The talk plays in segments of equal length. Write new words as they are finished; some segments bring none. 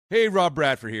Hey, Rob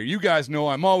Bradford here. You guys know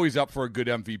I'm always up for a good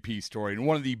MVP story, and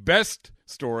one of the best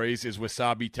stories is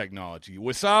Wasabi Technology.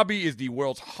 Wasabi is the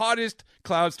world's hottest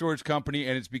cloud storage company,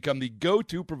 and it's become the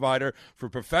go-to provider for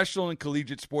professional and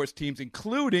collegiate sports teams,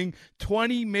 including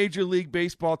 20 Major League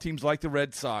Baseball teams like the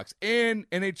Red Sox and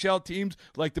NHL teams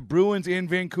like the Bruins and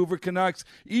Vancouver Canucks.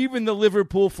 Even the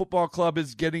Liverpool Football Club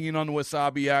is getting in on the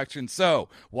Wasabi action. So,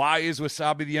 why is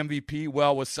Wasabi the MVP?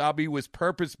 Well, Wasabi was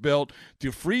purpose-built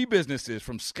to free businesses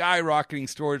from skyrocketing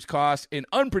storage costs and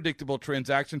unpredictable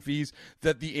transaction fees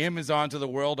that the Amazons of the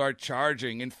world are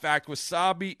charging. In fact,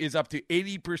 Wasabi is up to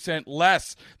 80%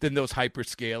 less than those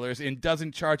hyperscalers and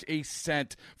doesn't charge a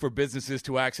cent for businesses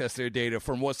to access their data.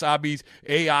 From Wasabi's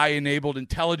AI-enabled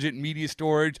intelligent media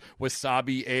storage,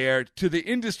 Wasabi Air, to the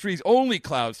industry's only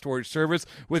cloud storage service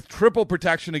with triple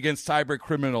protection against cyber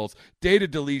criminals, data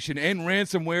deletion, and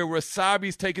ransomware,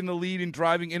 Wasabi's taken the lead in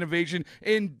driving innovation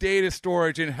in data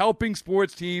storage and helping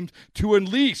sports teams to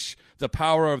unleash the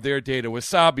power of their data.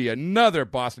 Wasabi, another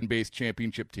Boston-based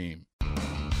championship team.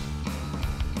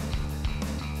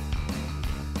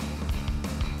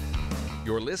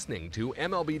 You're listening to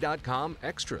MLB.com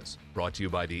Extras, brought to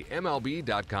you by the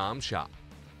MLB.com shop.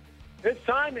 This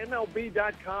time,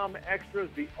 MLB.com Extras,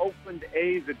 the Oakland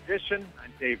A's edition.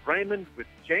 I'm Dave Raymond with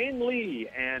Jane Lee.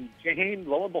 And Jane,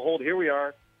 lo and behold, here we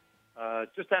are,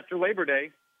 just after Labor Day.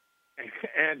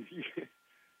 And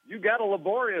you got a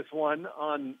laborious one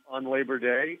on Labor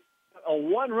Day, a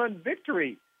one-run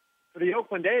victory for the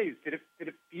Oakland A's. Did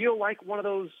it feel like one of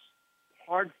those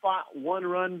hard-fought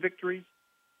one-run victories?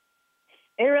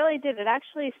 It really did. It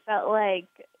actually felt like,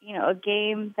 a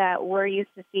game that we're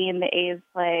used to seeing the A's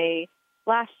play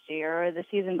last year or the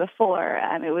season before.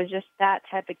 It was just that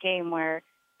type of game where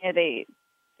they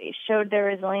showed their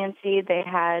resiliency. They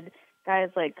had guys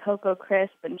like Coco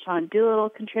Crisp and Sean Doolittle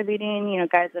contributing,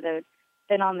 guys that have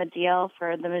been on the DL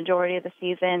for the majority of the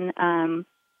season. And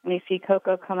you see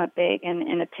Coco come up big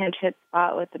in a pinch hit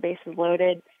spot with the bases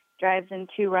loaded, drives in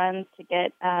 2 runs to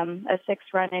get a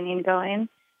 6-run inning going.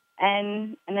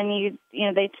 And then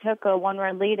they took a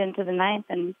 1-run lead into the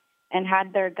 9th and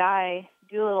had their guy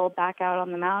Doolittle back out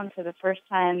on the mound for the first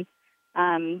time.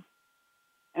 In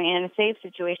a save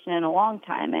situation in a long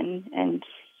time, and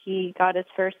he got his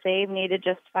first save. Needed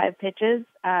just 5 pitches.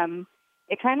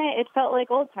 It felt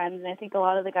like old times, and I think a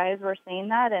lot of the guys were saying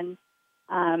that. And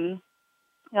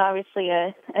obviously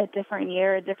a different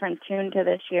year, a different tune to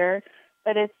this year,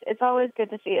 but it's always good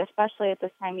to see, especially at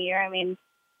this time of year.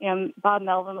 Bob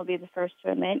Melvin will be the first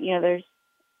to admit,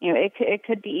 it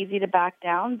could be easy to back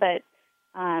down, but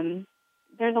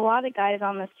there's a lot of guys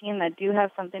on this team that do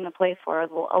have something to play for,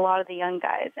 a lot of the young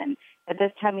guys. And at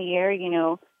this time of year,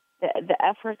 the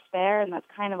effort's there, and that's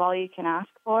kind of all you can ask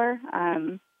for.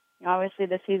 Obviously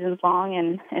the season's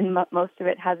long, and most of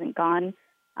it hasn't gone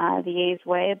the A's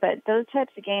way, but those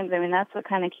types of games, that's what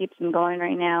kind of keeps them going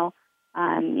right now.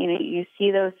 You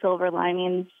see those silver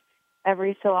linings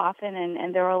every so often,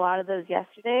 and there were a lot of those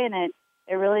yesterday, and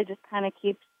it really just kind of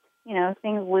keeps,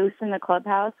 things loose in the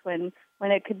clubhouse when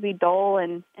it could be dull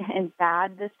and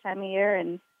bad this time of year.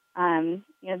 And,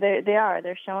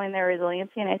 they're showing their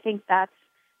resiliency, and I think that's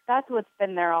what's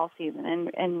been there all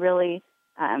season. And really,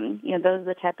 those are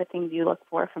the type of things you look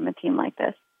for from a team like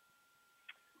this.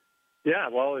 Yeah,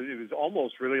 well, it was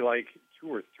almost really like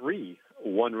 2 or 3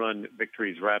 one-run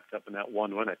victories wrapped up in that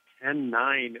one run, a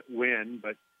 10-9 win.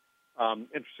 But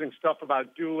interesting stuff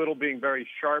about Doolittle being very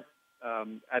sharp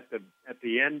at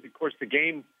the end. Of course, the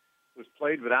game was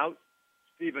played without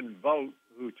Stephen Vogt,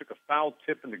 who took a foul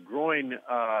tip in the groin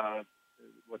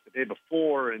the day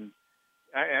before, and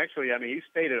actually, he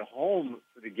stayed at home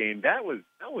for the game. That was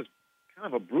kind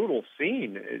of a brutal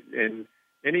scene. And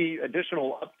any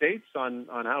additional updates on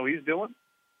how he's doing?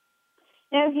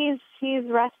 He's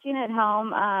resting at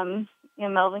home.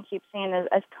 Melvin keeps saying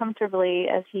as comfortably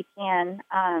as he can.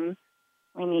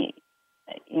 You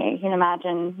can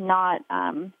imagine not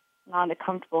a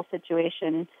comfortable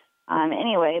situation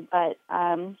anyway. But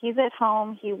he's at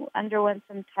home. He underwent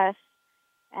some tests,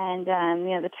 and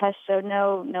the test showed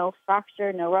no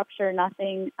fracture, no rupture,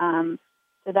 nothing. So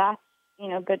that's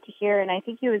good to hear. And I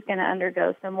think he was going to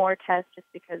undergo some more tests just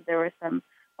because there was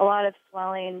a lot of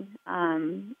swelling,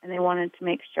 and they wanted to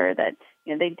make sure that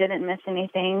they didn't miss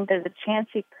anything. There's a chance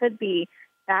he could be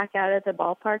back out at the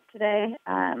ballpark today.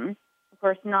 Of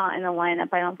course, not in the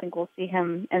lineup. I don't think we'll see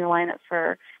him in the lineup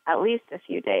for at least a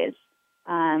few days.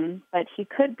 But he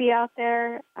could be out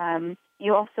there.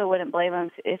 You also wouldn't blame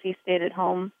him if he stayed at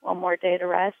home one more day to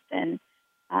rest. And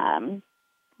I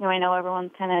know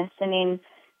everyone's kind of sending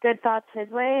good thoughts his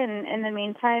way, and in the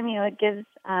meantime, it gives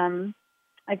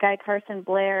a guy, Carson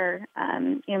Blair,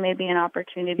 maybe an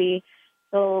opportunity.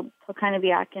 He'll kind of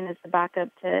be acting as the backup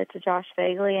to Josh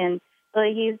Bagley, and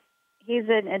really he's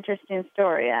an interesting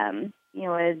story.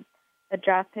 A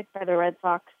draft pick by the Red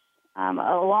Sox a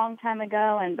long time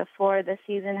ago, and before the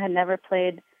season had never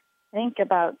played. I think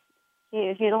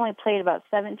he had only played about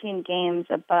 17 games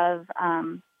above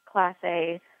Class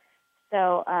A.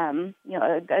 So,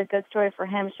 a good story for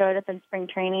him. Showed up in spring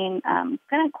training,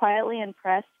 kind of quietly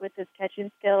impressed with his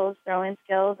catching skills, throwing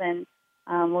skills, and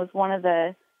was one of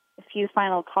the few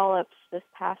final call-ups this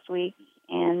past week,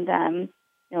 and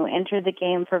entered the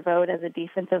game for vote as a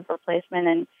defensive replacement,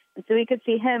 and so we could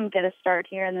see him get a start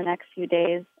here in the next few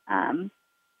days.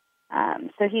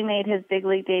 So he made his big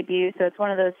league debut. So it's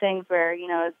one of those things where,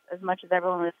 as much as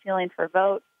everyone was feeling for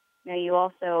vote, you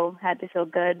also had to feel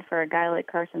good for a guy like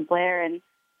Carson Blair. And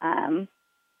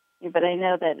but I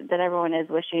know that everyone is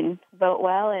wishing vote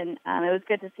well, and it was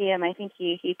good to see him. I think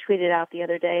he tweeted out the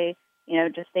other day,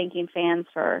 just thanking fans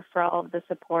for all of the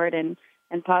support and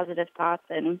positive thoughts,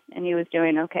 and he was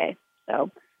doing okay. So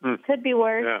could be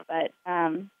worse, but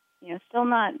still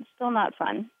not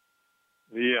fun.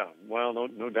 Yeah, well,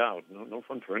 no doubt, no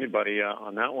fun for anybody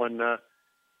on that one.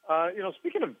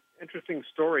 Speaking of interesting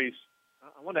stories,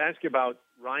 I want to ask you about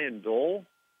Ryan Dole.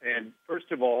 And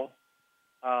first of all,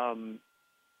 does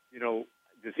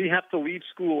he have to leave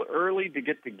school early to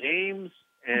get to games?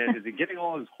 And is he getting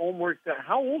all his homework done?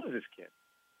 How old is this kid?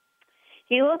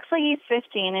 He looks like he's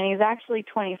 15, and he's actually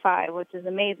 25, which is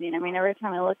amazing. I mean, every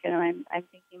time I look at him, I'm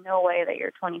thinking, no way that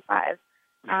you're 25.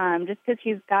 Just because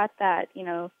he's got that,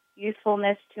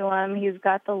 youthfulness to him. He's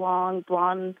got the long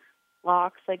blonde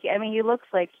locks. He looks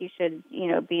like he should,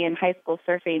 be in high school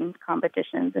surfing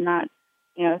competitions and not,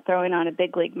 throwing on a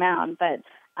big league mound. But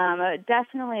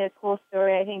definitely a cool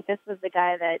story. I think this was the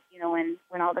guy that,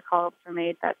 when all the call-ups were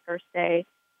made that first day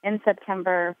in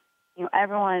September,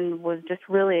 everyone was just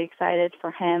really excited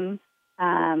for him.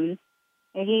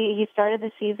 He started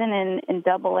the season in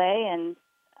Double-A and,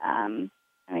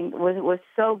 was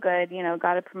so good,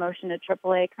 got a promotion to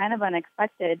Triple-A, kind of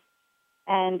unexpected.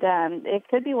 And it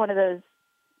could be one of those,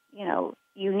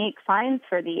 unique finds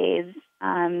for the A's.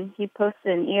 He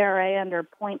posted an ERA under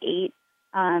 .8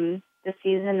 this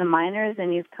season in the minors,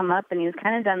 and he's come up and he's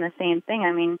kind of done the same thing.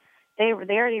 I mean, they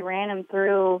already ran him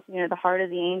through, the Heart of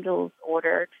the Angels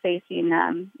order, facing,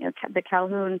 the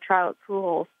Calhoun, Trout,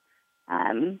 Pujols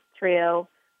trio,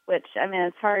 which,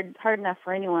 it's hard enough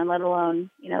for anyone, let alone,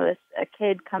 a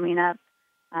kid coming up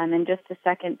in just a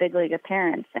second big league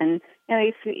appearance. And,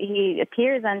 he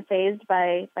appears unfazed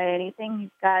by anything. He's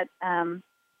got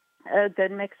a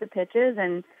good mix of pitches.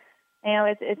 And,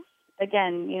 it's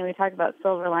again, we talk about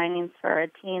silver linings for a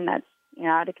team that's,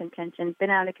 out of contention, been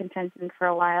out of contention for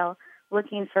a while,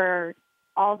 looking for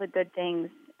all the good things.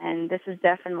 And this is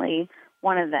definitely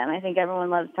one of them. I think everyone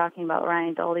loves talking about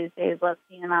Ryan Dole these days, loves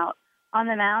seeing him out on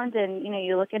the mound. And,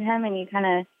 you look at him and you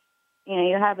kind of,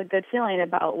 you have a good feeling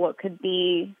about what could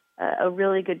be a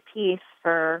really good piece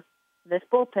for this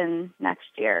bullpen next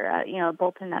year. A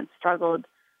bullpen that struggled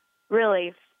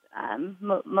really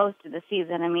most of the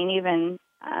season. Even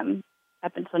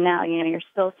up until now, you're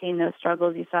still seeing those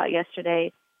struggles. You saw it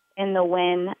yesterday in the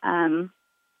win. A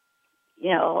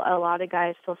lot of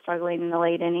guys still struggling in the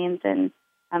late innings, and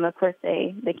of course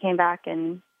they came back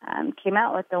and came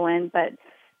out with the win. But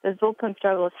those bullpen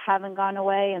struggles haven't gone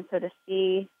away, and so to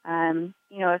see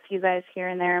a few guys here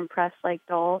and there impressed like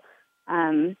Dole,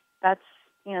 that's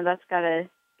got to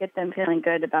get them feeling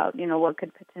good about what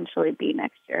could potentially be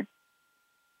next year.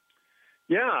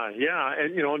 Yeah,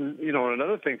 and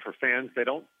another thing for fans, they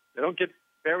don't get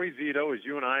Barry Zito, as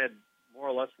you and I had more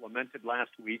or less lamented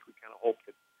last week. We kind of hoped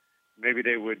that maybe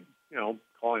they would,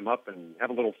 call him up and have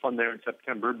a little fun there in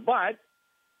September. But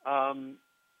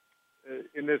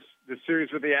in this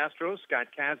series with the Astros, Scott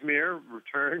Kazmir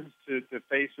returns to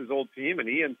face his old team, and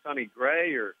he and Sonny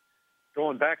Gray are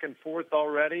going back and forth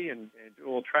already, and a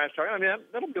little trash talk.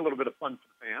 That'll be a little bit of fun for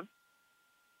the fans.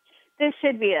 This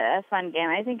should be a fun game.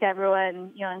 I think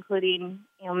everyone, including,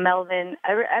 Melvin,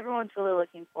 everyone's really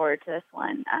looking forward to this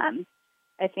one.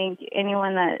 I think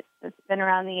anyone that's been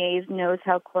around the A's knows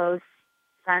how close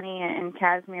Sonny and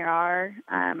Kazmir are.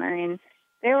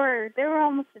 They were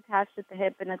almost attached at the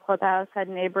hip in the clubhouse, had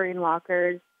neighboring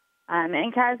lockers.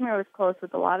 And Kazmir was close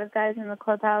with a lot of guys in the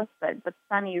clubhouse, but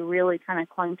Sonny really kind of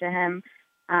clung to him,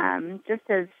 just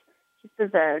as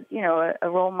a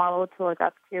role model to look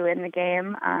up to in the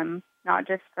game, not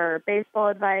just for baseball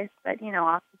advice, but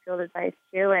off the field advice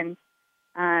too. And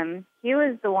he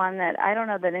was the one that I don't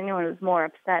know that anyone was more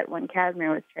upset when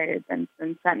Kazmir was traded than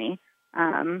Sonny.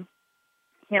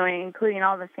 including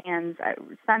all the fans,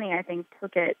 Sonny, I think,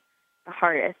 took it the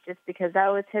hardest just because that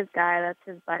was his guy, that's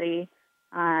his buddy.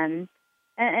 And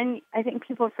I think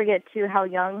people forget, too, how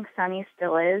young Sonny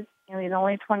still is. He's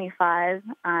only 25,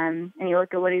 and you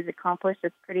look at what he's accomplished,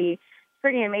 it's pretty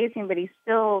amazing, but he's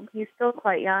still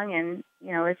quite young and,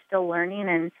 is still learning,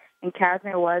 and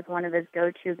Kazmir was one of his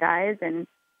go-to guys, and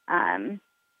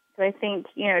so I think,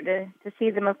 to see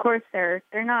them, of course, they're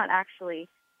not actually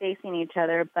facing each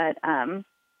other, but,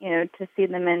 to see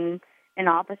them in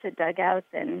opposite dugouts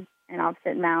and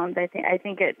opposite mounds, I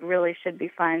think it really should be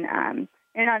fun,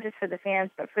 not just for the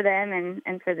fans, but for them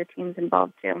and for the teams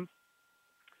involved, too.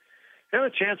 They have a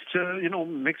chance to,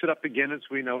 mix it up again, as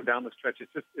we know, down the stretch.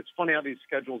 It's funny how these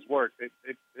schedules work.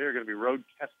 They're going to be road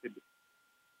tested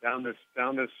down this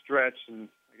stretch, and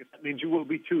I guess that means you will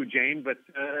be too, Jane. But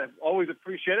always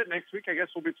appreciate it. Next week, I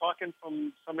guess we'll be talking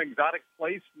from some exotic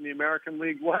place in the American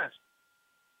League West.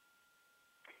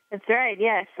 That's right.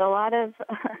 Yes, a lot of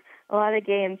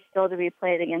games still to be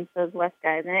played against those West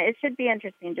guys, and it should be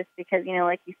interesting just because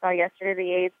like you saw yesterday,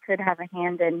 the A's could have a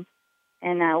hand in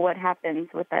what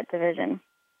happens with that division.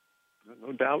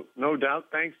 No doubt.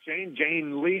 Thanks, Jane.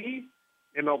 Jane Lee,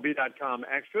 MLB.com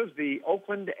Extras, the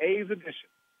Oakland A's edition.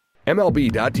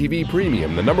 MLB.tv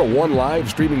Premium, the #1 live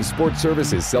streaming sports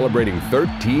service, is celebrating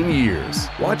 13 years.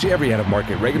 Watch every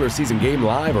out-of-market regular season game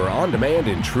live or on demand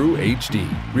in true HD.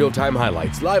 Real-time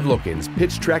highlights, live look-ins,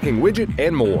 pitch tracking widget,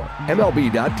 and more.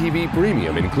 MLB.tv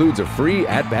Premium includes a free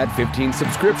At-Bat 15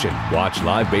 subscription. Watch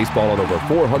live baseball on over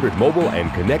 400 mobile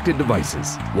and connected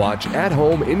devices. Watch at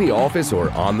home, in the office, or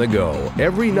on the go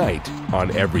every night on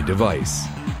every device.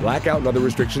 Blackout and other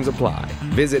restrictions apply.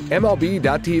 Visit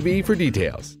MLB.tv for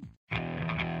details.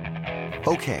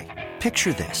 Okay,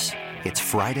 picture this. It's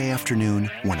Friday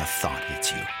afternoon when a thought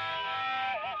hits you.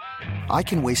 I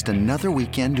can waste another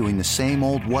weekend doing the same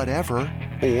old whatever,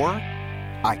 or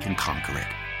I can conquer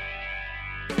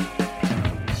it.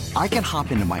 I can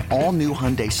hop into my all-new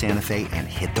Hyundai Santa Fe and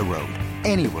hit the road.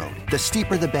 Any road. The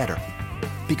steeper, the better.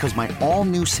 Because my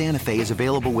all-new Santa Fe is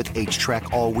available with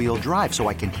H-Track all-wheel drive, so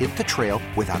I can hit the trail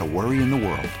without a worry in the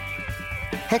world.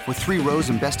 Heck, with 3 rows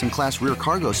and best-in-class rear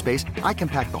cargo space, I can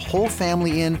pack the whole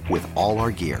family in with all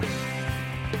our gear.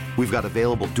 We've got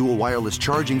available dual wireless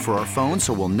charging for our phones,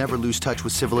 so we'll never lose touch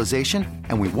with civilization,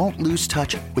 and we won't lose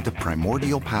touch with the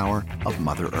primordial power of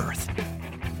Mother Earth.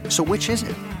 So which is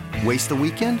it? Waste the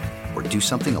weekend or do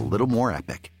something a little more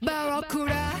epic?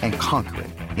 And conquer it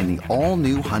in the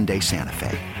all-new Hyundai Santa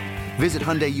Fe. Visit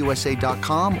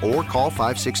HyundaiUSA.com or call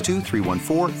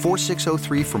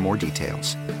 562-314-4603 for more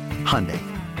details. Hyundai.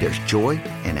 There's joy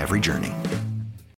in every journey.